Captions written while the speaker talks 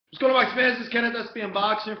What's going on, Box fans? This is Kenneth, SBM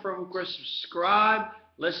Boxing. For everyone who subscribe,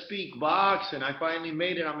 let's speak box. And I finally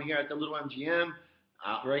made it. I'm here at the little MGM.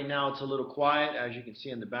 Right now, it's a little quiet. As you can see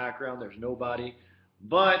in the background, there's nobody.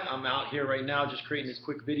 But I'm out here right now just creating this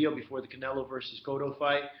quick video before the Canelo versus Cotto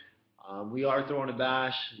fight. We are throwing a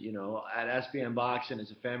bash, at SBM Boxing.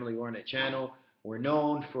 It's a family-oriented channel. We're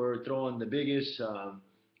known for throwing the biggest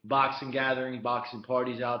boxing gatherings, boxing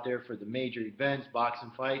parties out there for the major events,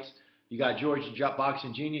 boxing fights. You got George the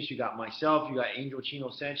Boxing Genius. You got myself. You got Angel Chino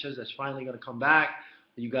Sanchez that's finally going to come back.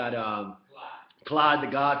 You got Clyde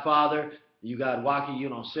the Godfather. You got Waki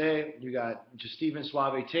Say. You got Steven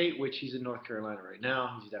Suave Tate, which he's in North Carolina right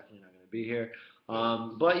now. He's definitely not going to be here.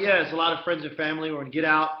 But yeah, it's a lot of friends and family. We're going to get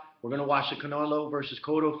out. We're going to watch the Canelo versus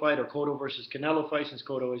Cotto fight, or Cotto versus Canelo fight, since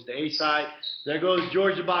Cotto is the A side. There goes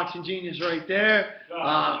George the Boxing Genius right there.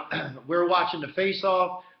 We're watching the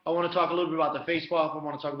face-off. I want to talk a little bit about the face-off. I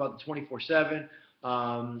want to talk about the 24/7.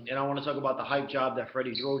 And I want to talk about the hype job that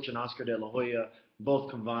Freddie Roach and Oscar De La Hoya both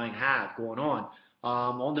combined have going on.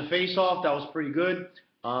 On the face-off, that was pretty good.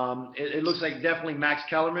 It looks like definitely Max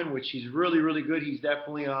Kellerman, which he's really, really good. He's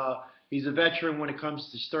definitely he's a veteran when it comes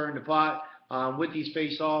to stirring the pot with these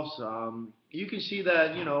face-offs. You can see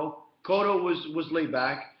that, Cotto was laid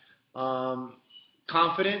back,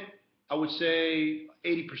 confident. I would say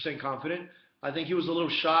 80% confident. I think he was a little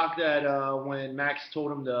shocked that when Max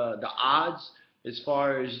told him the odds, as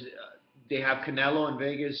far as they have Canelo in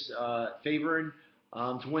Vegas favoring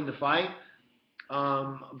to win the fight.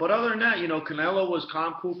 But other than that, Canelo was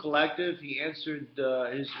calm, cool, collective. He answered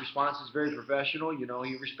his responses very professional.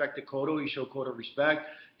 He respected Cotto. He showed Cotto respect.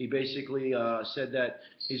 He basically said that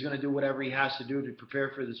he's going to do whatever he has to do to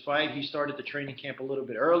prepare for this fight. He started the training camp a little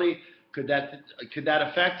bit early. Could that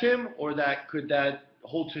affect him, or could that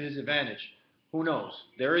hold to his advantage? Who knows?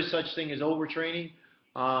 There is such thing as overtraining.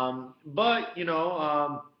 But in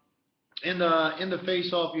the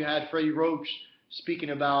face-off, you had Freddie Roach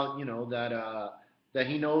speaking about that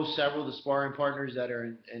he knows several of the sparring partners that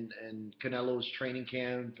are in Canelo's training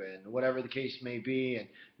camp, and whatever the case may be. And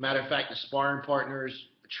matter of fact, the sparring partners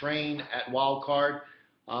train at Wild Card.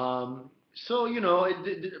 So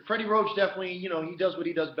Freddie Roach definitely, he does what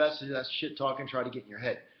he does best, is that shit talking, try to get in your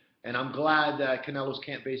head. And I'm glad that Canelo's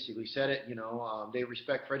camp basically said it. They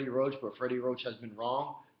respect Freddie Roach, but Freddie Roach has been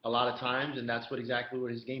wrong a lot of times, and that's exactly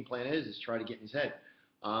what his game plan is try to get in his head.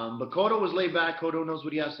 But Cotto was laid back. Cotto knows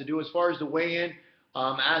what he has to do. As far as the weigh-in,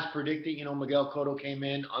 as predicted, Miguel Cotto came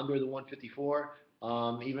in under the 154.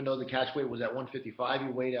 Even though the catch weight was at 155, he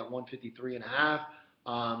weighed at 153 and a half.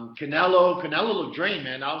 Canelo looked drained,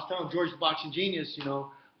 man. I was telling George the Boxing Genius,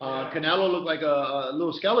 Canelo looked like a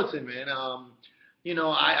little skeleton, man.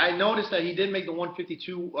 I noticed that he did make the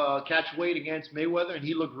 152 catch weight against Mayweather, and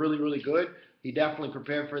he looked really, really good. He definitely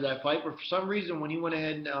prepared for that fight. But for some reason, when he went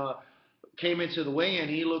ahead and came into the weigh-in,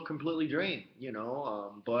 he looked completely drained,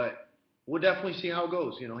 But we'll definitely see how it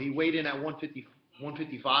goes. He weighed in at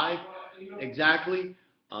 155 exactly.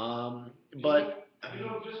 But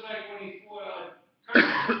just like when he fought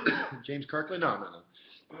Kirkland. James Kirkland? No.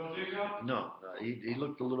 You don't think so? No, he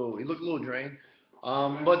looked a little drained.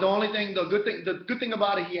 But the good thing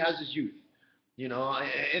about it, he has his youth.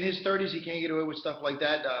 In his 30s, he can't get away with stuff like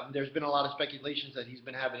that. There's been a lot of speculations that he's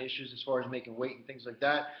been having issues as far as making weight and things like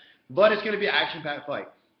that. But it's going to be an action-packed fight.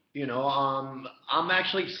 I'm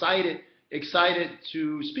actually excited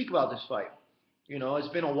to speak about this fight. It's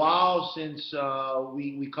been a while since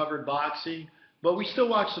we covered boxing, but we still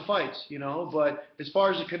watch the fights. But as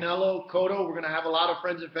far as the Canelo, Cotto, we're going to have a lot of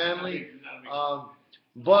friends and family.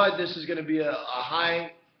 But this is going to be a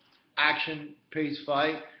high action-paced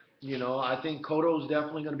fight. I think Cotto is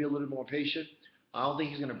definitely going to be a little more patient. I don't think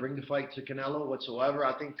he's going to bring the fight to Canelo whatsoever.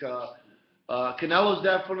 I think Canelo's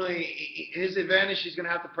definitely, his advantage, he's going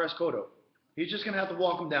to have to press Cotto. He's just going to have to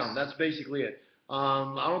walk him down. That's basically it.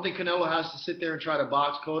 I don't think Canelo has to sit there and try to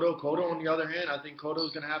box Cotto. Cotto, on the other hand, I think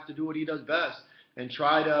Cotto's going to have to do what he does best and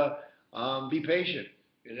try to be patient.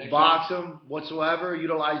 Box him whatsoever,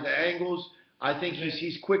 utilize the angles. I think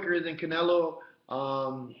he's quicker than Canelo.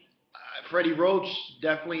 Freddie Roach,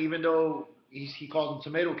 definitely, even though he calls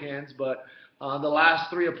them tomato cans, but the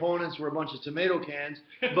last three opponents were a bunch of tomato cans.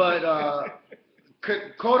 But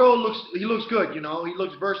Cotto looks good, He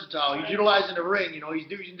looks versatile. He's utilizing the ring, He's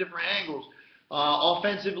using different angles.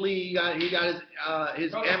 Offensively, he got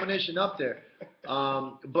his ammunition up there.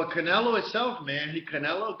 But Canelo itself, man,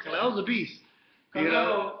 Canelo's a beast.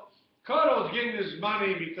 Cotto's getting his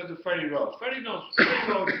money because of Freddie Roach. Freddie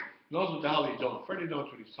Roach knows what the hell he's doing. Freddie knows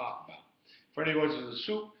what he's talking about. Freddie Roach is a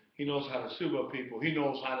soup. He knows how to soup up people. He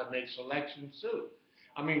knows how to make selections too.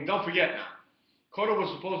 I mean, don't forget now. Cotto was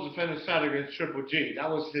supposed to defend his title against Triple G. That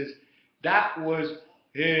was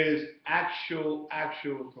his actual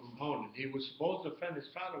component. He was supposed to defend his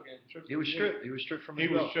title against Triple G. He was stripped. He was stripped from his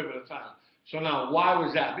He was stripped of the title. So now, why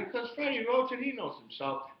was that? Because Freddie Roach, and he knows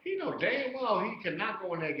himself, he knows damn well he cannot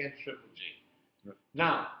go in there against Triple G. Right.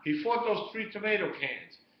 Now, he fought those 3 tomato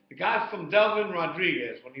cans. The guy from Delvin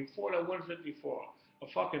Rodriguez, when he fought at 154, a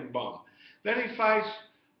fucking bum. Then he fights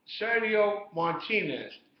Sergio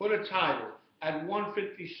Martinez for the title at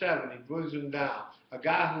 157. He brings him down. A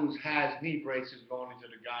guy who has knee braces going into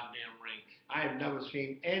the goddamn ring. I have never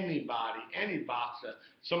seen anybody, any boxer.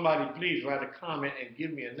 Somebody please write a comment and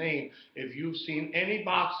give me a name if you've seen any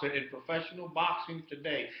boxer in professional boxing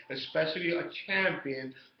today, especially a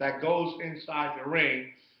champion that goes inside the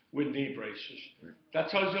ring with knee braces. That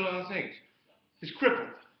tells you a lot of things. He's crippled.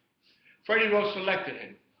 Freddie Roach selected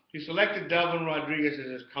him. He selected Delvin Rodriguez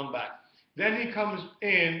as his comeback. Then he comes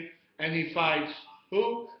in and he fights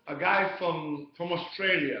who? A guy from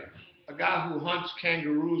Australia. A guy who hunts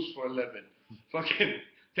kangaroos for a living. Fucking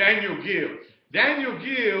Daniel Gill. Daniel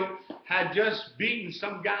Gill had just beaten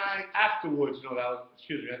some guy afterwards. No, that was,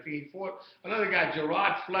 excuse me, I think he fought another guy,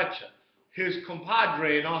 Gerard Fletcher. His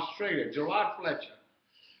compadre in Australia, Gerard Fletcher.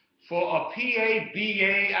 For a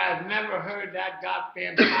PABA, I've never heard that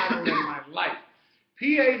goddamn title in my life.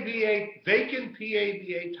 PABA, vacant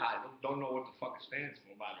PABA title. Don't know what the fuck it stands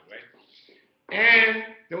for, by the way. And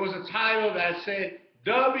there was a title that said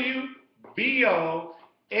WBO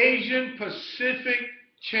Asian Pacific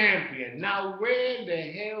Champion. Now, where the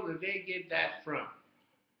hell did they get that from?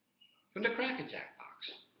 From the Cracker Jack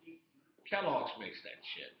box. Kellogg's makes that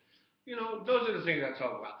shit. You know, those are the things I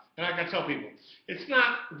talk about. And like I tell people, it's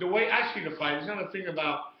not, the way I see the fight, it's not a thing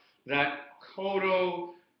about that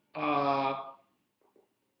Cotto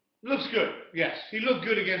looks good. Yes, he looked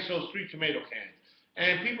good against those 3 tomato cans.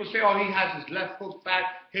 And people say, oh, he has his left hook back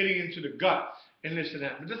hitting into the gut and this and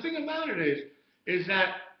that. But the thing about it is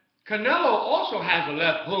that Canelo also has a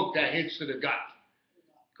left hook that hits to the gut.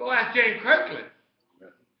 Go ask James Kirkland.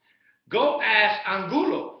 Go ask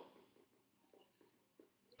Angulo.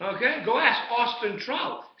 Okay? Go ask Austin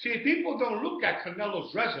Trout. See, people don't look at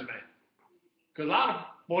Canelo's resume. Because a lot of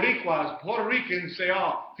Boricuas, Puerto Ricans say,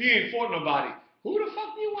 oh, he ain't fought nobody. Who the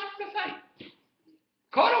fuck do you want to fight?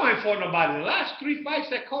 Cotto ain't fought nobody. The last 3 fights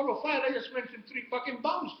that Cotto fought, I just mentioned 3 fucking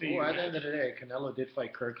bums to you. Well, at the end of the day, Canelo did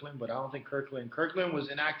fight Kirkland, but I don't think Kirkland was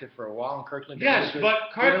inactive for a while, and Kirkland didn't look good.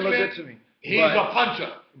 But Kirkland, didn't look good to me. He's a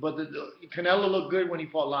puncher. But Canelo looked good when he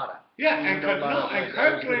fought Lara. Yeah, and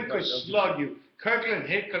Kirkland could slug you. Kirkland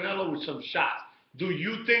hit Canelo with some shots. Do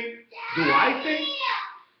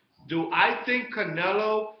I think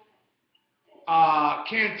Canelo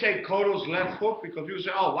can't take Cotto's left hook? Because people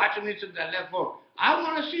say, oh, watch him hit that left hook. I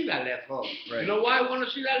want to see that left hook. Right. You know why I want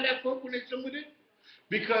to see that left hook when they come with it?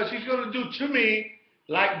 Because he's going to do to me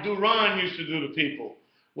like Duran used to do to people.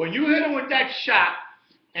 When you hit him with that shot,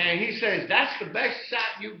 and he says, that's the best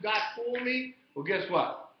shot you got for me, well, guess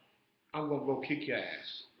what? I'm going to go kick your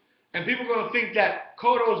ass. And people are going to think that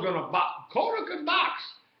Cotto's going to box. Cotto can box.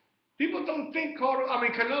 People don't think Cotto,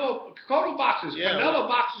 Cotto boxes. Yeah, Canelo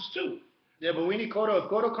boxes too. Yeah, but we need Cotto. If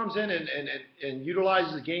Cotto comes in and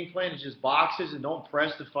utilizes the game plan and just boxes and don't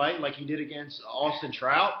press the fight like he did against Austin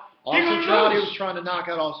Trout. He was trying to knock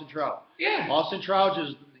out Austin Trout. Yeah. Austin Trout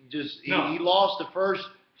he lost the first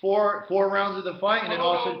four rounds of the fight, and then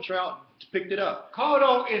Austin Trout picked it up.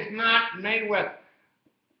 Cotto is not Mayweather.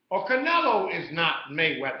 Or Canelo is not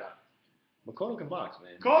Mayweather. But Cotto can box,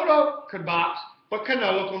 man. Cotto can box, but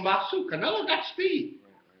Canelo can box too. Canelo got speed.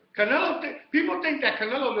 People think that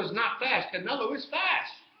Canelo is not fast. Canelo is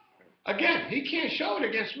fast. Again, he can't show it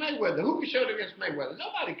against Mayweather. Who can show it against Mayweather?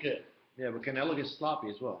 Nobody could. Yeah, but Canelo gets sloppy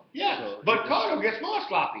as well. Yeah, so but Cotto gets more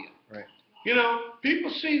sloppier. Right. You know, people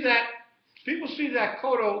see that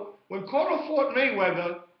Cotto, when Cotto fought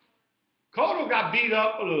Mayweather, Cotto got beat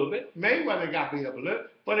up a little bit. Mayweather got beat up a little.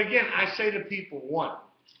 But again, I say to people, one,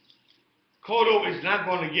 Cotto is not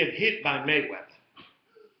going to get hit by Mayweather.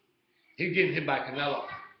 He's getting hit by Canelo.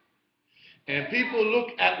 And people look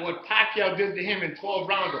at what Pacquiao did to him in 12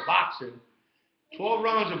 rounds of boxing. 12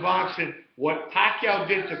 rounds of boxing, what Pacquiao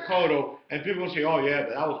did to Cotto, and people will say, oh yeah,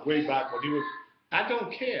 but that was way back when he was. I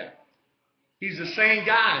don't care. He's the same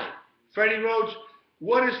guy. Freddie Roach,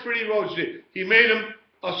 what does Freddie Roach do? He made him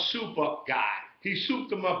a super guy. He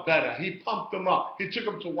souped him up better. He pumped him up. He took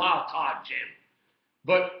him to wild card gym.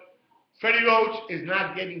 But Freddie Roach is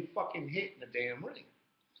not getting fucking hit in the damn ring.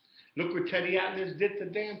 Look what Teddy Atlas did to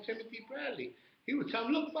damn Timothy Bradley. He would tell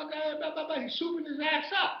him, look, fuck, he's souping his ass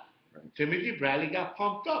up. Right. Timothy Bradley got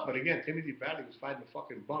pumped up. But again, Timothy Bradley was fighting a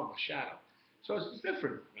fucking bum, a shadow. So it's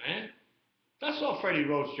different, man. That's all Freddie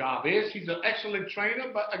Roach's job is. He's an excellent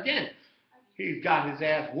trainer, but again, he's got his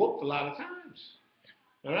ass whooped a lot of times.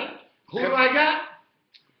 All right? Who do I got?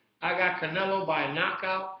 I got Canelo by a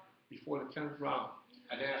knockout before the 10th round.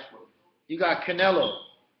 I'd ask him. You got Canelo.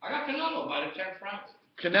 I got Canelo by the 10th round.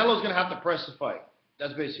 Canelo's gonna have to press the fight.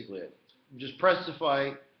 That's basically it. Just press the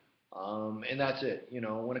fight, and that's it. You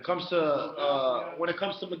know, when it comes to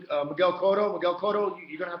Miguel Cotto,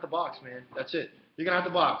 you're gonna have to box, man. That's it. You're gonna have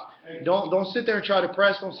to box. Don't sit there and try to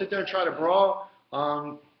press. Don't sit there and try to brawl.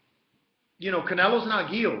 You know, Canelo's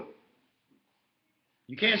not Gil.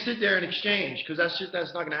 You can't sit there and exchange because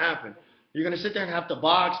that's not gonna happen. You're gonna sit there and have to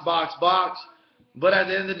box. But at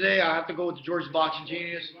the end of the day, I have to go with the Georgia boxing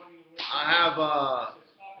genius. I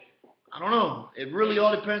don't know. It really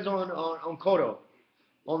all depends on Cotto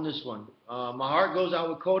on this one. My heart goes out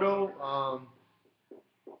with Cotto,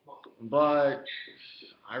 but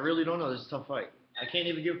I really don't know. This is a tough fight. I can't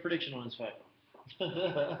even give a prediction on this fight. I don't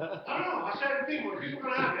know. I said the thing. What people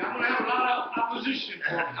gonna have? I'm gonna have a lot of opposition.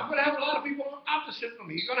 I'm gonna have a lot of people opposite from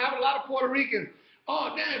me. You're gonna have a lot of Puerto Ricans.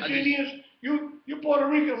 Oh damn, genius! You're Puerto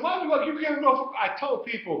Rican. Why the fuck you can't go for? I told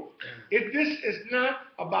people, if this is not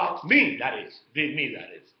about me, that is.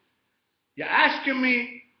 You're asking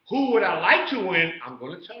me who would I like to win? I'm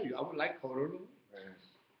gonna tell you, I would like Cotto to win.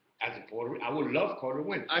 As a Puerto Rican, I would love Cotto to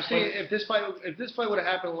win. I see. If this fight would have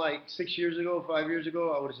happened like 6 years ago, 5 years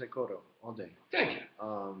ago, I would have said Cotto all day. Thank you.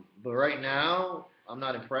 But right now, I'm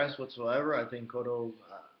not impressed whatsoever. I think Cotto.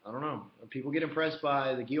 I don't know. People get impressed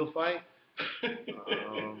by the Gil fight.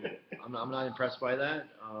 I'm not impressed by that.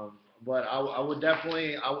 But I would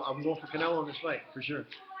definitely. I'm going for Canelo in this fight for sure.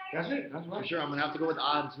 That's it. That's right. For sure, I'm gonna have to go with the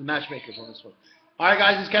odds and the matchmakers on this one. All right,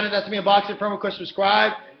 guys, it's Canelo. That's SBM Boxing. Promo code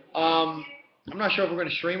subscribe. I'm not sure if we're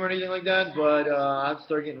gonna stream or anything like that, but I have to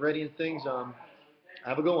start getting ready and things.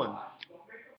 Have a good one.